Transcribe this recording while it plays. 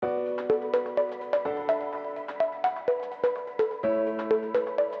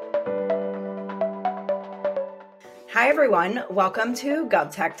Hi, everyone. Welcome to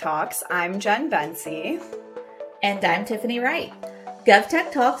GovTech Talks. I'm Jen Bency. And I'm Tiffany Wright.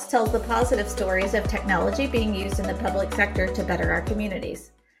 GovTech Talks tells the positive stories of technology being used in the public sector to better our communities.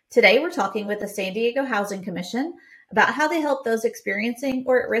 Today, we're talking with the San Diego Housing Commission about how they help those experiencing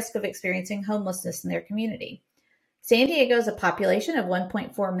or at risk of experiencing homelessness in their community. San Diego is a population of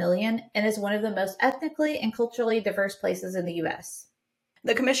 1.4 million and is one of the most ethnically and culturally diverse places in the U.S.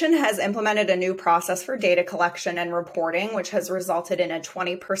 The Commission has implemented a new process for data collection and reporting, which has resulted in a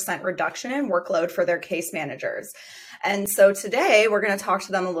 20% reduction in workload for their case managers. And so today we're going to talk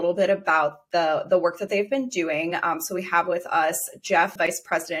to them a little bit about the work that they've been doing. So we have with us Jeff, Vice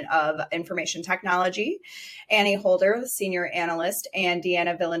President of Information Technology, Annie Holder, the Senior Analyst, and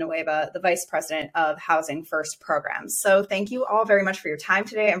Deanna Villanueva, the Vice President of Housing First Programs. So thank you all very much for your time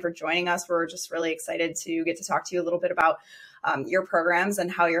today and for joining us. We're just really excited to get to talk to you a little bit about your programs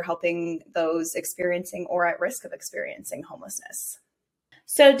and how you're helping those experiencing or at risk of experiencing homelessness.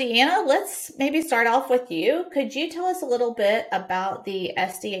 So Deanna, let's maybe start off with you. Could you tell us a little bit about the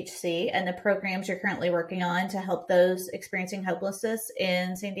SDHC and the programs you're currently working on to help those experiencing homelessness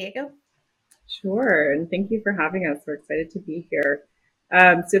in San Diego? Sure, and thank you for having us. We're excited to be here.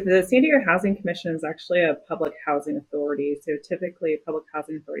 So the San Diego Housing Commission is actually a public housing authority. So typically public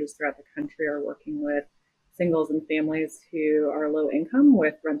housing authorities throughout the country are working with singles and families who are low income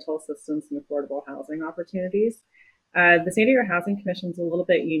with rental assistance and affordable housing opportunities. The San Diego Housing Commission is a little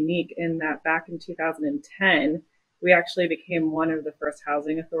bit unique in that back in 2010, we actually became one of the first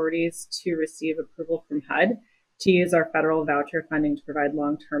housing authorities to receive approval from HUD to use our federal voucher funding to provide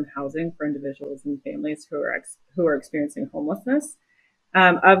long-term housing for individuals and families who are experiencing homelessness.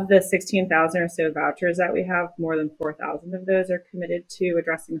 Of the 16,000 or so vouchers that we have, more than 4,000 of those are committed to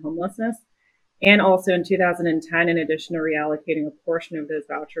addressing homelessness. And also in 2010, in addition to reallocating a portion of those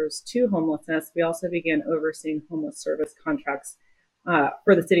vouchers to homelessness, we also began overseeing homeless service contracts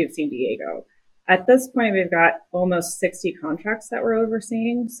for the city of San Diego. At this point, we've got almost 60 contracts that we're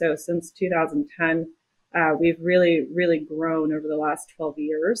overseeing. So since 2010, we've really grown over the last 12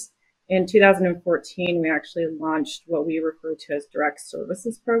 years. In 2014, we actually launched what we refer to as direct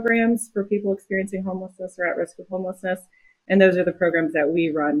services programs for people experiencing homelessness or at risk of homelessness. And those are the programs that we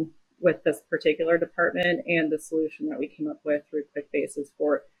run with this particular department and the solution that we came up with through QuickBase is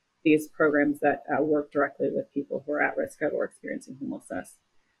for these programs that work directly with people who are at risk of or experiencing homelessness.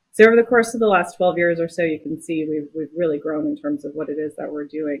 So over the course of the last 12 years or so, you can see we've really grown in terms of what it is that we're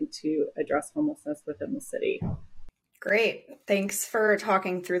doing to address homelessness within the city. Great. Thanks for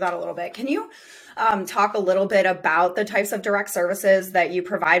talking through that a little bit. Can you talk a little bit about the types of direct services that you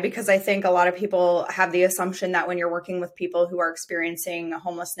provide? Because I think a lot of people have the assumption that when you're working with people who are experiencing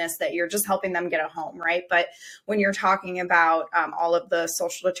homelessness, that you're just helping them get a home, right? But when you're talking about all of the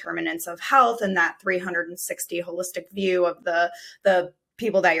social determinants of health and that 360 holistic view of the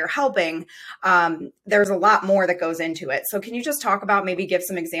people that you're helping, there's a lot more that goes into it. So can you just talk about, maybe give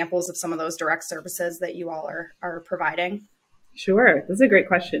some examples of some of those direct services that you all are providing? Sure. This is a great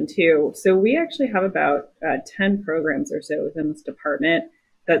question too. So we actually have about 10 programs or so within this department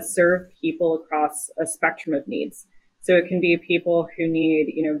that serve people across a spectrum of needs. So it can be people who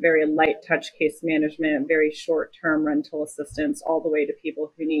need, very light touch case management, very short-term rental assistance, all the way to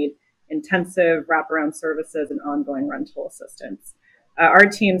people who need intensive wraparound services and ongoing rental assistance. Our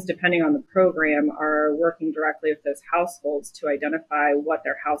teams, depending on the program, are working directly with those households to identify what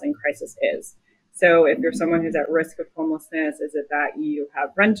their housing crisis is. So if you're someone who's at risk of homelessness, is it that you have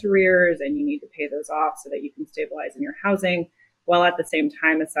rent arrears and you need to pay those off so that you can stabilize in your housing, while at the same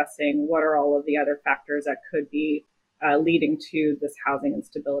time assessing what are all of the other factors that could be leading to this housing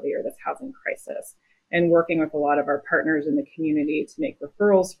instability or this housing crisis, and working with a lot of our partners in the community to make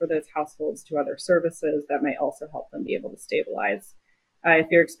referrals for those households to other services that might also help them be able to stabilize.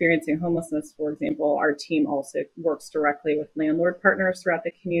 If you're experiencing homelessness, for example, our team also works directly with landlord partners throughout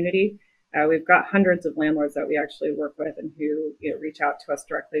the community. We've got hundreds of landlords that we actually work with and who reach out to us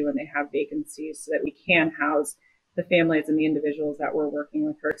directly when they have vacancies so that we can house the families and the individuals that we're working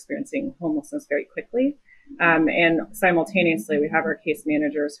with who are experiencing homelessness very quickly. And simultaneously, we have our case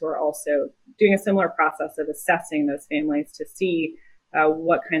managers who are also doing a similar process of assessing those families to see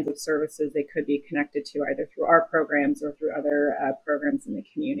what kinds of services they could be connected to, either through our programs or through other programs in the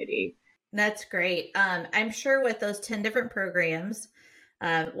community. That's great. I'm sure with those 10 different programs,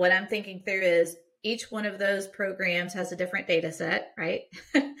 what I'm thinking through is each one of those programs has a different data set, right?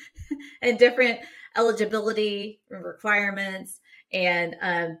 And different eligibility requirements. And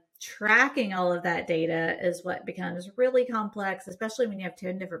tracking all of that data is what becomes really complex, especially when you have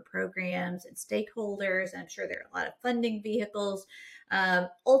 10 different programs and stakeholders. I'm sure there are a lot of funding vehicles,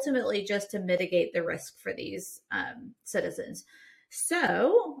 ultimately just to mitigate the risk for these citizens.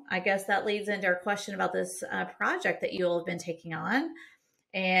 So I guess that leads into our question about this project that you all have been taking on.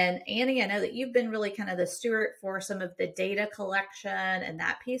 And Annie, I know that you've been really kind of the steward for some of the data collection and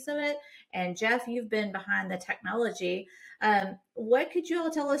that piece of it. And Jeff, you've been behind the technology. What could you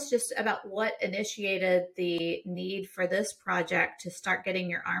all tell us just about what initiated the need for this project to start getting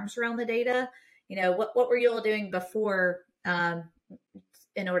your arms around the data? What were you all doing before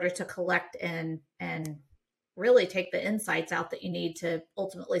in order to collect and really take the insights out that you need to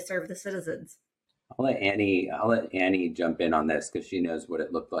ultimately serve the citizens? I'll let Annie jump in on this because she knows what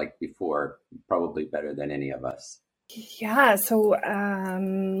it looked like before, probably better than any of us. Yeah, so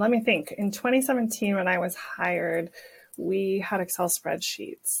let me think. In 2017, when I was hired, we had Excel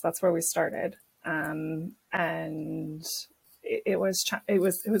spreadsheets. That's where we started, and it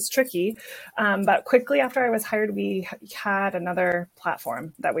was tricky. But quickly after I was hired, we had another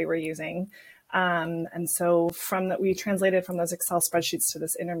platform that we were using, and so we translated from those Excel spreadsheets to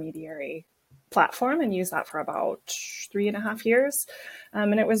this intermediary platform and used that for about 3.5 years.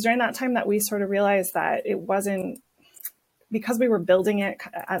 And it was during that time that we sort of realized that it wasn't, because we were building it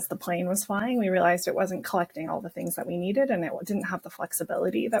as the plane was flying, we realized it wasn't collecting all the things that we needed, and it didn't have the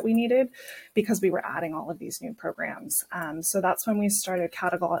flexibility that we needed because we were adding all of these new programs. So that's when we started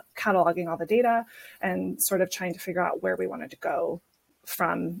cataloging all the data and sort of trying to figure out where we wanted to go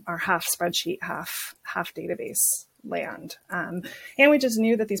from our half spreadsheet, half database land. And we just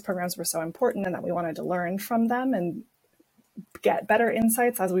knew that these programs were so important and that we wanted to learn from them and get better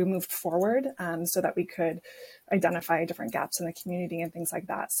insights as we moved forward, so that we could identify different gaps in the community and things like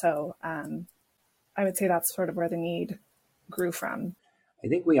that. So I would say that's sort of where the need grew from. I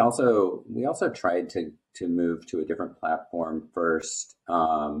think we also tried to move to a different platform first,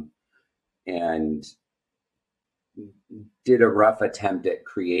 and did a rough attempt at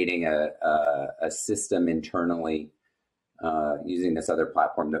creating a system internally using this other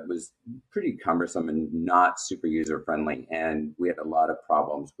platform that was pretty cumbersome and not super user-friendly. And we had a lot of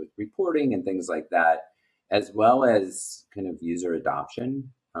problems with reporting and things like that, as well as kind of user adoption.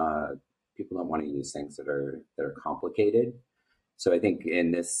 People don't want to use things that are complicated. So I think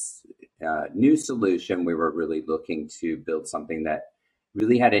in this new solution, we were really looking to build something that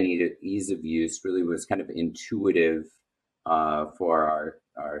really had an ease of use, really was kind of intuitive for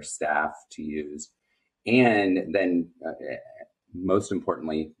our staff to use. And then most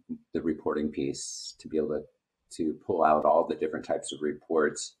importantly, the reporting piece, to be able to pull out all the different types of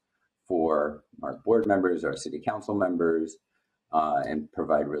reports for our board members, our city council members, and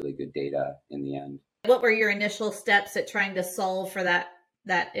provide really good data in the end. What were your initial steps at trying to solve for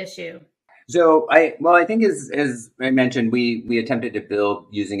that issue? So I think as I mentioned, we attempted to build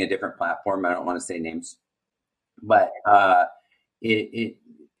using a different platform. I don't want to say names, but it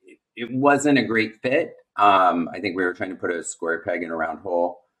wasn't a great fit. I think we were trying to put a square peg in a round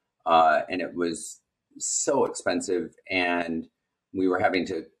hole, and it was so expensive, and we were having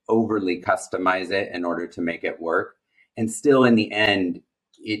to overly customize it in order to make it work. And still, in the end,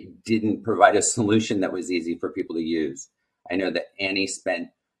 it didn't provide a solution that was easy for people to use. I know that Annie spent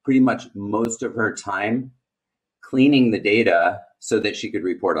pretty much most of her time cleaning the data so that she could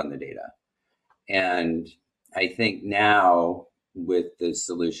report on the data. And I think now with the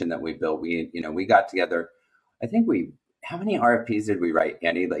solution that we built, we got together. I think how many RFPs did we write,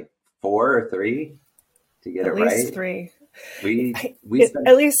 Annie? Like 4 or 3 to get it right? At least 3. We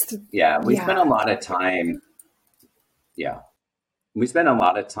spent a lot of time. Yeah. We spent a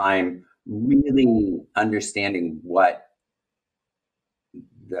lot of time really understanding what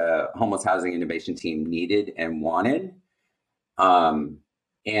the homeless housing innovation team needed and wanted. And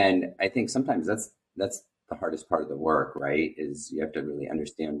I think sometimes that's the hardest part of the work, right? Is you have to really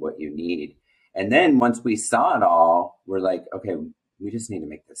understand what you need. And then once we saw it all, we're like, okay, we just need to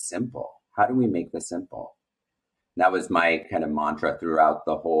make this simple. How do we make this simple? And that was my kind of mantra throughout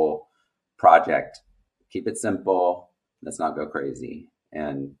the whole project. Keep it simple. Let's not go crazy.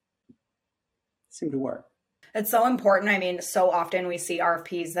 And it seemed to work. It's so important. I mean, so often we see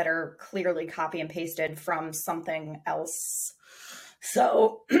RFPs that are clearly copy and pasted from something else.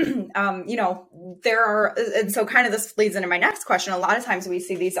 So, there are, and so kind of this leads into my next question. A lot of times we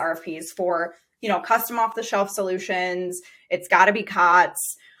see these RFPs for, custom off the shelf solutions. It's got to be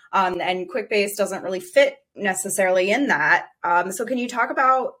COTS. and QuickBase doesn't really fit necessarily in that. So can you talk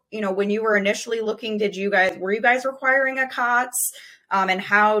about, when you were initially looking, were you guys requiring a COTS? And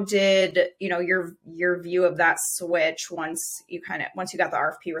how did, your view of that switch once you got the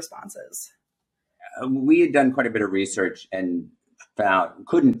RFP responses? We had done quite a bit of research and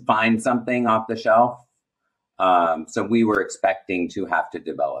couldn't find something off the shelf. So we were expecting to have to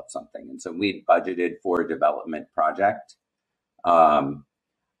develop something. And so we budgeted for a development project.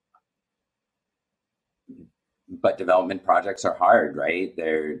 But development projects are hard, right?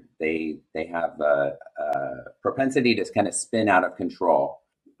 They have a propensity to kind of spin out of control.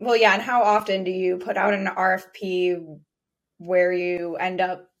 Well, yeah. And how often do you put out an RFP where you end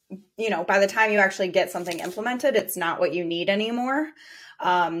up, by the time you actually get something implemented, it's not what you need anymore?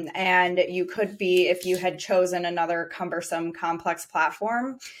 And you could be, if you had chosen another cumbersome, complex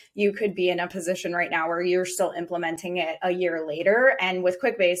platform, you could be in a position right now where you're still implementing it a year later. And with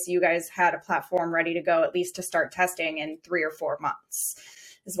QuickBase, you guys had a platform ready to go, at least to start testing in 3 or 4 months,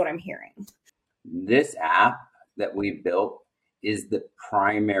 is what I'm hearing. This app that we built is the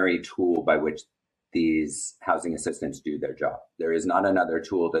primary tool by which these housing assistants do their job. There is not another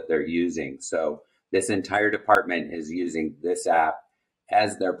tool that they're using. So this entire department is using this app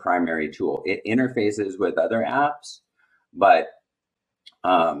as their primary tool. It interfaces with other apps, but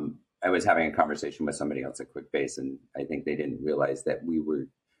I was having a conversation with somebody else at QuickBase, and I think they didn't realize that we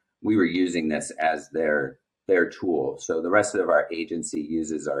were using this as their tool. So the rest of our agency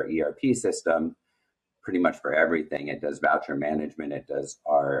uses our ERP system pretty much for everything. It does voucher management, it does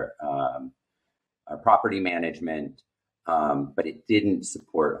our property management, but it didn't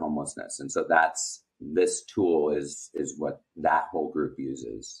support homelessness. And so this tool is what that whole group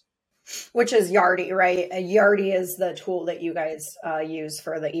uses. Which is Yardi, right? Yardi is the tool that you guys use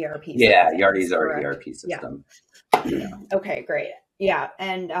for the ERP system. Yeah, Yardi is our ERP system. Yeah. Okay, great. Yeah,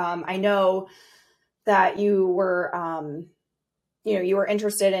 and I know that you were, you were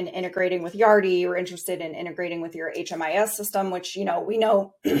interested in integrating with Yardi. You were interested in integrating with your HMIS system, which, we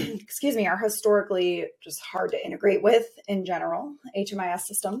know, excuse me, are historically just hard to integrate with in general, HMIS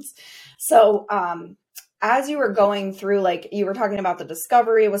systems. So as you were going through, like you were talking about the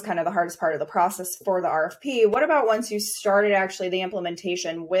discovery was kind of the hardest part of the process for the RFP. What about once you started actually the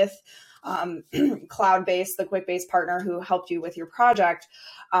implementation with Cloudbase, the QuickBase partner who helped you with your project?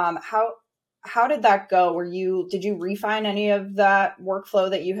 How did that go? Did you refine any of that workflow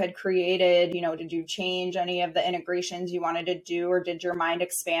that you had created? Did you change any of the integrations you wanted to do, or did your mind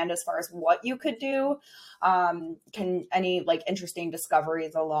expand as far as what you could do? Any interesting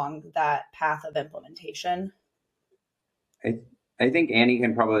discoveries along that path of implementation? I think Annie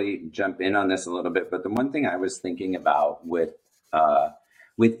can probably jump in on this a little bit, but the one thing I was thinking about with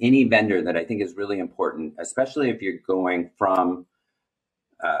any vendor that I think is really important, especially if you're going from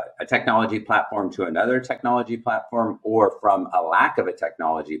a technology platform to another technology platform, or from a lack of a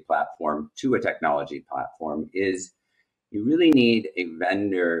technology platform to a technology platform, is you really need a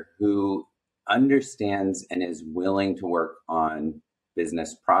vendor who understands and is willing to work on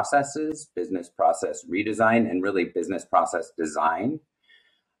business processes, business process redesign, and really business process design.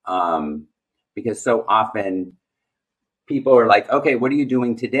 Because so often people are like, okay, what are you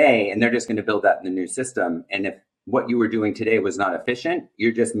doing today? And they're just going to build that in the new system. And if what you were doing today was not efficient,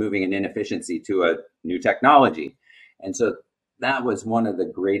 you're just moving an inefficiency to a new technology. And so that was one of the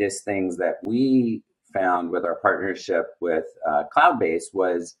greatest things that we found with our partnership with Cloudbase,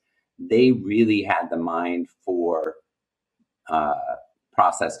 was they really had the mind for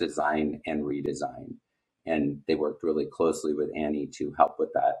process design and redesign. And they worked really closely with Annie to help with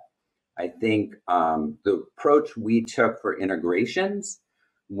that. I think the approach we took for integrations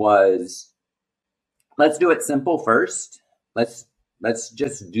was, let's do it simple first. Let's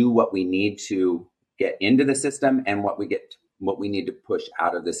just do what we need to get into the system and what we need to push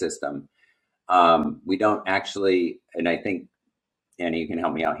out of the system. We don't actually, and I think, Annie, you can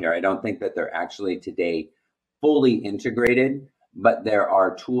help me out here, I don't think that they're actually today fully integrated, but there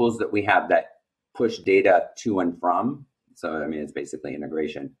are tools that we have that push data to and from. So, I mean, it's basically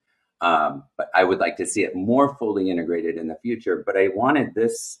integration. But I would like to see it more fully integrated in the future. But I wanted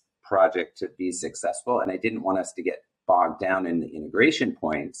this project to be successful, and I didn't want us to get bogged down in the integration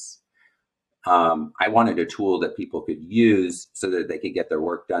points. I wanted a tool that people could use so that they could get their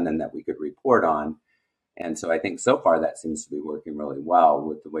work done and that we could report on. And so I think so far that seems to be working really well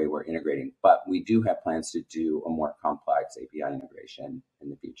with the way we're integrating. But we do have plans to do a more complex API integration in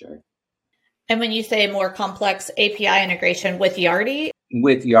the future. And when you say more complex API integration with Yardi?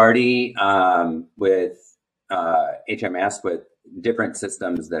 With Yardi, with HMS, with different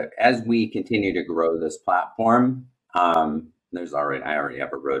systems, that as we continue to grow this platform, I already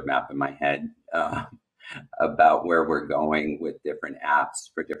have a roadmap in my head about where we're going with different apps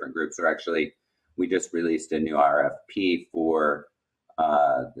for different groups. Or actually, we just released a new RFP for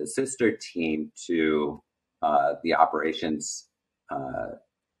the sister team to the operations.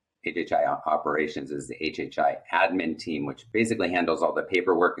 HHI operations is the HHI admin team, which basically handles all the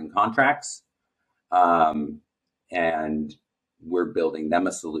paperwork and contracts. And we're building them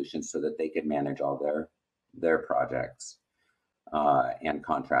a solution so that they can manage all their projects and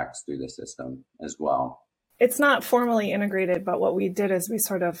contracts through the system as well. It's not formally integrated, but what we did is we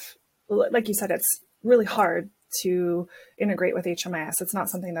sort of, like you said, it's really hard to integrate with HMIS. It's not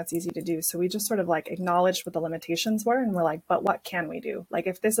something that's easy to do. So we just sort of like acknowledged what the limitations were, and we're like, but what can we do? Like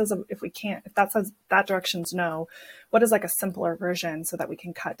if that says that direction's no, what is like a simpler version so that we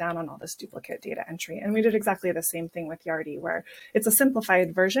can cut down on all this duplicate data entry? And we did exactly the same thing with Yardi, where it's a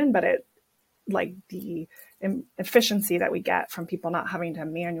simplified version, but it like the efficiency that we get from people not having to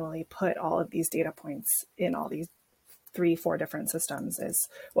manually put all of these data points in all these 3-4 different systems is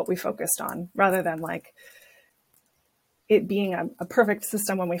what we focused on, rather than like it being a perfect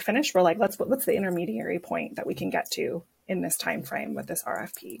system when we finish. We're like, what's the intermediary point that we can get to in this time frame with this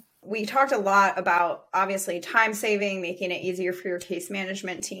RFP? We talked a lot about obviously time saving, making it easier for your case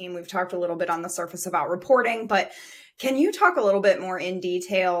management team. We've talked a little bit on the surface about reporting, but can you talk a little bit more in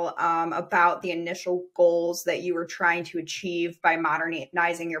detail about the initial goals that you were trying to achieve by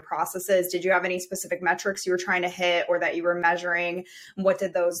modernizing your processes? Did you have any specific metrics you were trying to hit or that you were measuring? What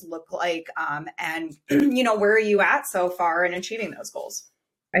did those look like? And where are you at so far in achieving those goals?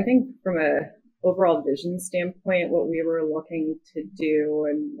 I think from a overall vision standpoint, what we were looking to do,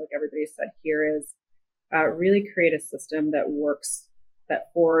 and like everybody said here, is really create a system that works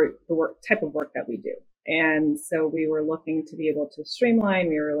for the type of work that we do. And so we were looking to be able to streamline.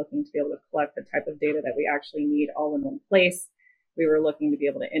 We were looking to be able to collect the type of data that we actually need all in one place. We were looking to be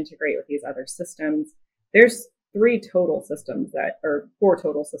able to integrate with these other systems. There's 4 total systems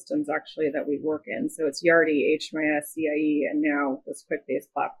actually that we work in. So it's Yardi, HMIS, CIE, and now this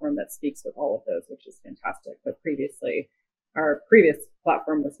QuickBase platform that speaks with all of those, which is fantastic. But our previous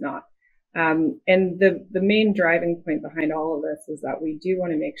platform was not. And the main driving point behind all of this is that we do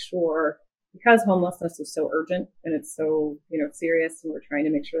want to make sure, because homelessness is so urgent and it's so serious, and we're trying to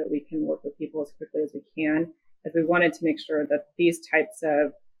make sure that we can work with people as quickly as we can, as we wanted to make sure that these types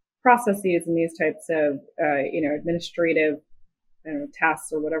of processes and these types of administrative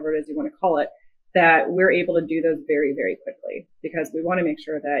tasks, or whatever it is you want to call it, that we're able to do those very, very quickly, because we want to make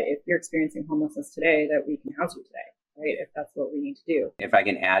sure that if you're experiencing homelessness today, that we can house you today, right? If that's what we need to do. If I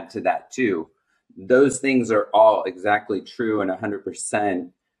can add to that too, those things are all exactly true and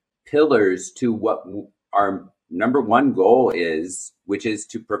 100% pillars to what our number one goal is, which is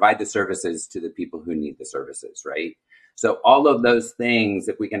to provide the services to the people who need the services, right? So all of those things,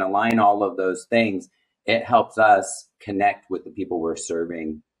 if we can align all of those things, it helps us connect with the people we're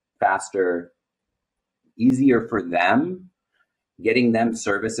serving faster, easier for them, getting them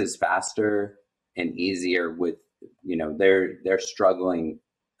services faster and easier with, they're struggling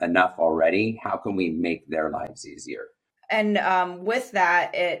enough already. How can we make their lives easier? And with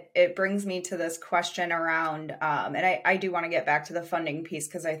that, it brings me to this question around, and I do want to get back to the funding piece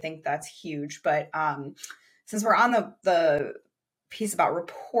because I think that's huge. But since we're on the piece about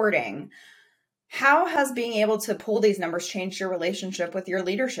reporting, how has being able to pull these numbers changed your relationship with your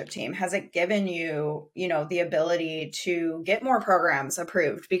leadership team? Has it given you, the ability to get more programs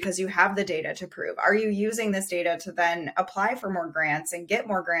approved because you have the data to prove? Are you using this data to then apply for more grants and get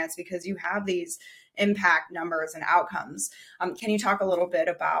more grants because you have these impact numbers and outcomes? Can you talk a little bit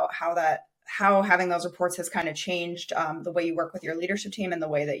about how having those reports has kind of changed the way you work with your leadership team and the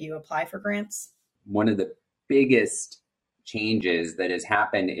way that you apply for grants? One of the biggest changes that has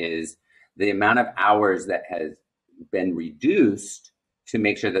happened is the amount of hours that has been reduced to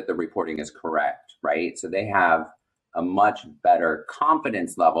make sure that the reporting is correct, right? So they have a much better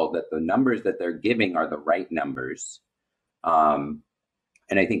confidence level that the numbers that they're giving are the right numbers.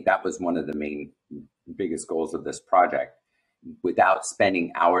 And I think that was one of the biggest goals of this project, without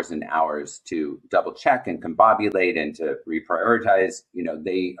spending hours and hours to double check and combobulate and to reprioritize.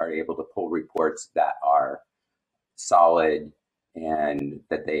 They are able to pull reports that are solid and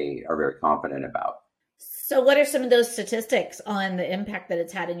that they are very confident about. So what are some of those statistics on the impact that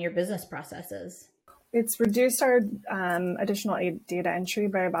it's had in your business processes? It's reduced our additional data entry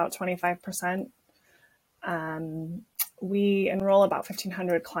by about 25%. We enroll about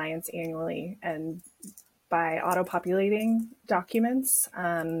 1,500 clients annually, and by auto-populating documents,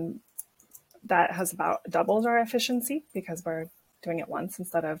 that has about doubled our efficiency because we're doing it once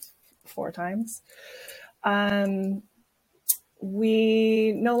instead of 4 times.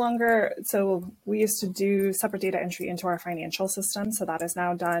 we no longer, so we used to do separate data entry into our financial system. So that is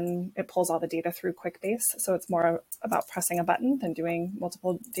now done. It pulls all the data through QuickBase. So it's more about pressing a button than doing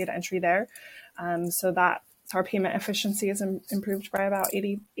multiple data entry there. So that our payment efficiency is improved by about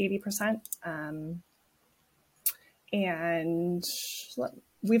 80%. And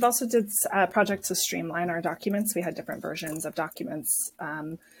we've also did projects to streamline our documents. We had different versions of documents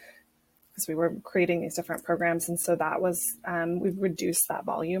because we were creating these different programs. And so that was, we've reduced that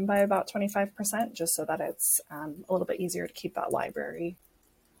volume by about 25%, just so that it's a little bit easier to keep that library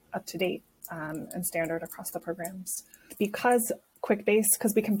up to date and standard across the programs. Because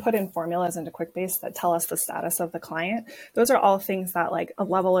we can put in formulas into QuickBase that tell us the status of the client. Those are all things that like a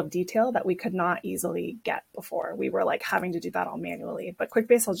level of detail that we could not easily get before. We were like having to do that all manually, but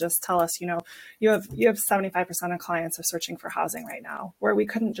QuickBase will just tell us, you have 75% of clients are searching for housing right now, where we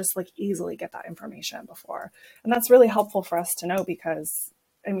couldn't just like easily get that information before. And that's really helpful for us to know because,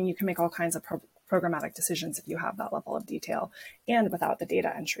 I mean, you can make all kinds of programmatic decisions if you have that level of detail and without the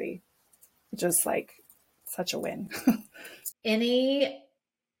data entry, which is like such a win. Any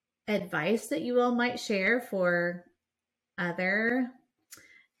advice that you all might share for other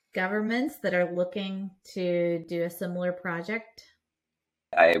governments that are looking to do a similar project?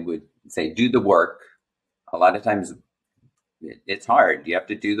 I would say do the work. A lot of times it's hard. You have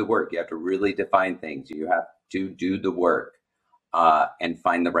to do the work. You have to really define things. You have to do the work and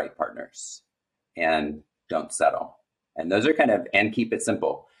find the right partners and don't settle. And those are and keep it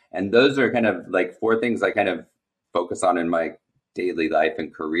simple. And those are kind of like 4 things I kind of focus on in my daily life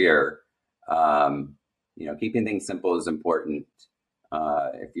and career. Keeping things simple is important.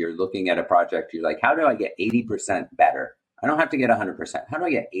 If you're looking at a project, you're like, how do I get 80% better? I don't have to get 100%. How do I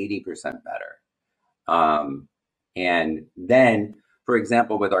get 80% better? And then, for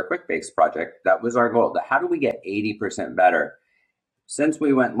example, with our QuickBase project, that was our goal. How do we get 80% better? Since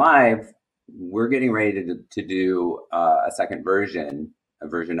we went live, we're getting ready to do a second version, a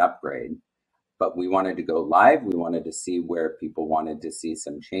version upgrade. But we wanted to go live. We wanted to see where people wanted to see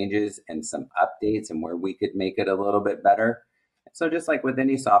some changes and some updates and where we could make it a little bit better. So just like with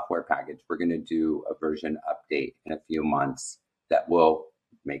any software package, we're going to do a version update in a few months that will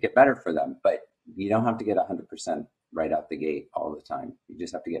make it better for them. But you don't have to get 100% right out the gate all the time. You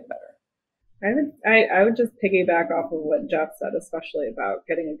just have to get better. I would just piggyback off of what Jeff said, especially about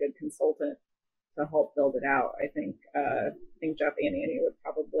getting a good consultant to help build it out. I think Jeff and Annie would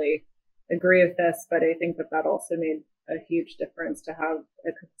probably agree with this, but I think that also made a huge difference to have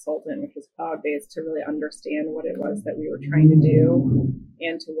a consultant, which was cloud-based, to really understand what it was that we were trying to do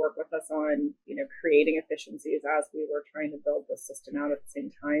and to work with us on, creating efficiencies as we were trying to build the system out at the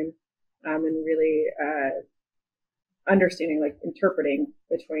same time, and really understanding, like interpreting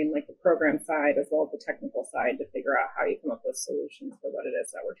between like the program side as well as the technical side to figure out how you come up with solutions for what it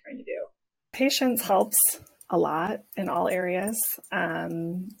is that we're trying to do. Patience helps a lot in all areas.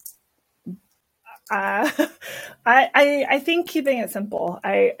 I think keeping it simple.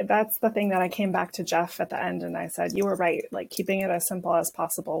 That's the thing that I came back to Jeff at the end and I said, you were right. Like keeping it as simple as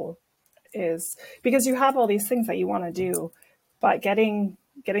possible is because you have all these things that you want to do, but getting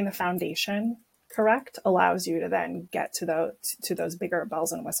the foundation correct allows you to then get to those bigger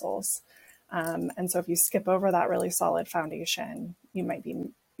bells and whistles. And so if you skip over that really solid foundation, you might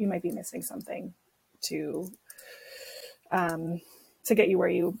be missing something to get you where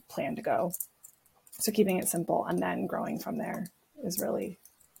you plan to go. So keeping it simple and then growing from there is really,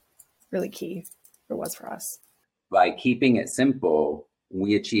 really key. It was for us. By keeping it simple,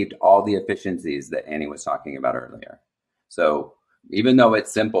 we achieved all the efficiencies that Annie was talking about earlier. So even though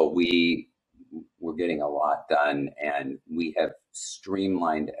it's simple, we're getting a lot done and we have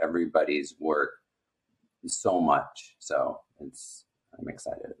streamlined everybody's work so much. So I'm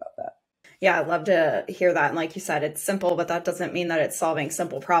excited about that. Yeah, I'd love to hear that. And like you said, it's simple, but that doesn't mean that it's solving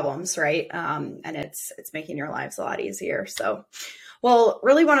simple problems, right? And it's making your lives a lot easier. So, well,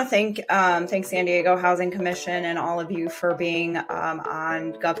 really want to thank San Diego Housing Commission and all of you for being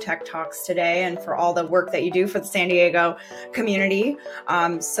on GovTech Talks today and for all the work that you do for the San Diego community.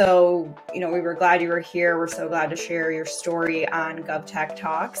 So, we were glad you were here. We're so glad to share your story on GovTech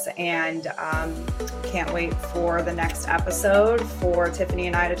Talks and can't wait for the next episode for Tiffany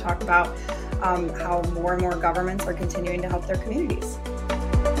and I to talk about how more and more governments are continuing to help their communities.